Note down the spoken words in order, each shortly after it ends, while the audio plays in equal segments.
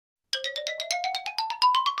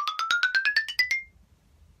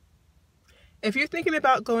If you're thinking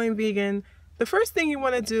about going vegan, the first thing you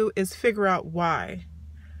want to do is figure out why.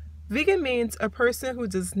 Vegan means a person who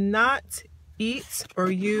does not eat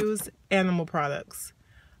or use animal products.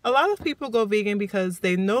 A lot of people go vegan because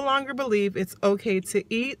they no longer believe it's okay to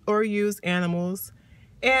eat or use animals,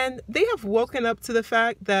 and they have woken up to the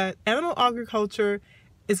fact that animal agriculture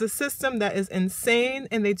is a system that is insane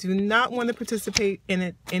and they do not want to participate in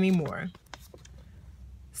it anymore.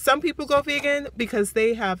 Some people go vegan because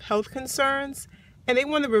they have health concerns and they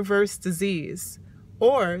want to reverse disease,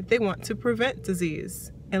 or they want to prevent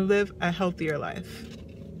disease and live a healthier life.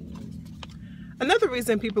 Another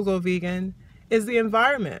reason people go vegan is the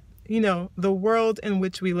environment, the world in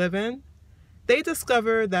which we live in. They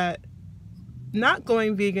discover that not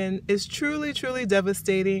going vegan is truly, truly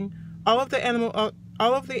devastating. All of the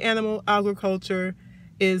animal agriculture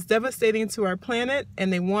is devastating to our planet,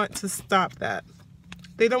 and they want to stop that.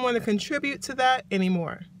 They don't want to contribute to that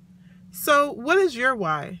anymore. So what is your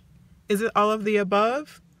why? Is it all of the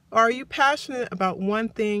above? Or are you passionate about one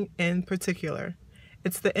thing in particular?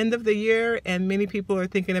 It's the end of the year and many people are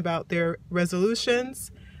thinking about their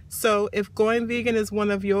resolutions. So if going vegan is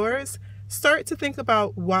one of yours, start to think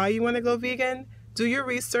about why you want to go vegan, do your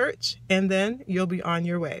research, and then you'll be on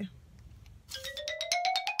your way.